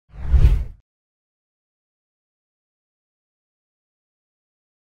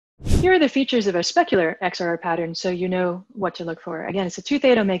Here are the features of a specular XRR pattern, so you know what to look for. Again, it's a 2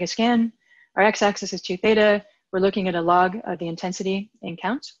 theta omega scan. Our x-axis is 2 theta. We're looking at a log of the intensity in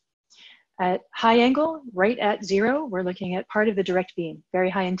count. At high angle, right at 0, we're looking at part of the direct beam,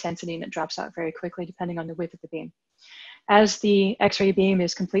 very high intensity, and it drops out very quickly depending on the width of the beam. As the X-ray beam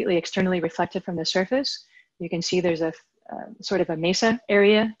is completely externally reflected from the surface, you can see there's a sort of a mesa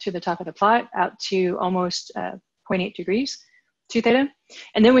area to the top of the plot out to almost 0.8 degrees, 2 theta.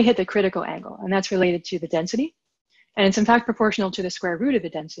 And then we hit the critical angle, and that's related to the density. And it's in fact proportional to the square root of the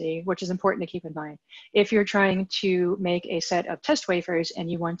density, which is important to keep in mind. If you're trying to make a set of test wafers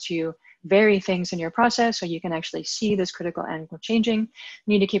and you want to vary things in your process so you can actually see this critical angle changing, you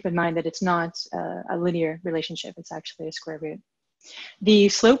need to keep in mind that it's not a linear relationship, it's actually a square root. The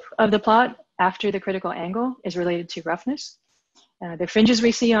slope of the plot after the critical angle is related to roughness. The fringes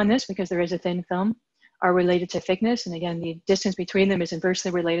we see on this, because there is a thin film, are related to thickness, and again, the distance between them is inversely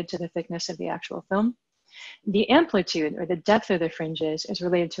related to the thickness of the actual film. The amplitude, or the depth of the fringes, is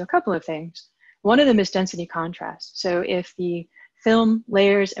related to a couple of things. One of them is density contrast. So if the film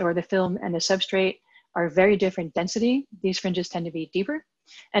layers or the film and the substrate are very different density, these fringes tend to be deeper.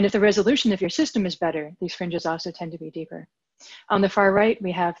 And if the resolution of your system is better, these fringes also tend to be deeper. On the far right,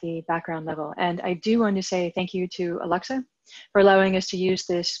 we have the background level. And I do want to say thank you to Alexa for allowing us to use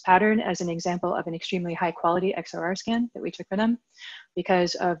this pattern as an example of an extremely high quality XRR scan that we took for them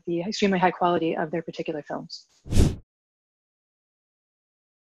because of the extremely high quality of their particular films.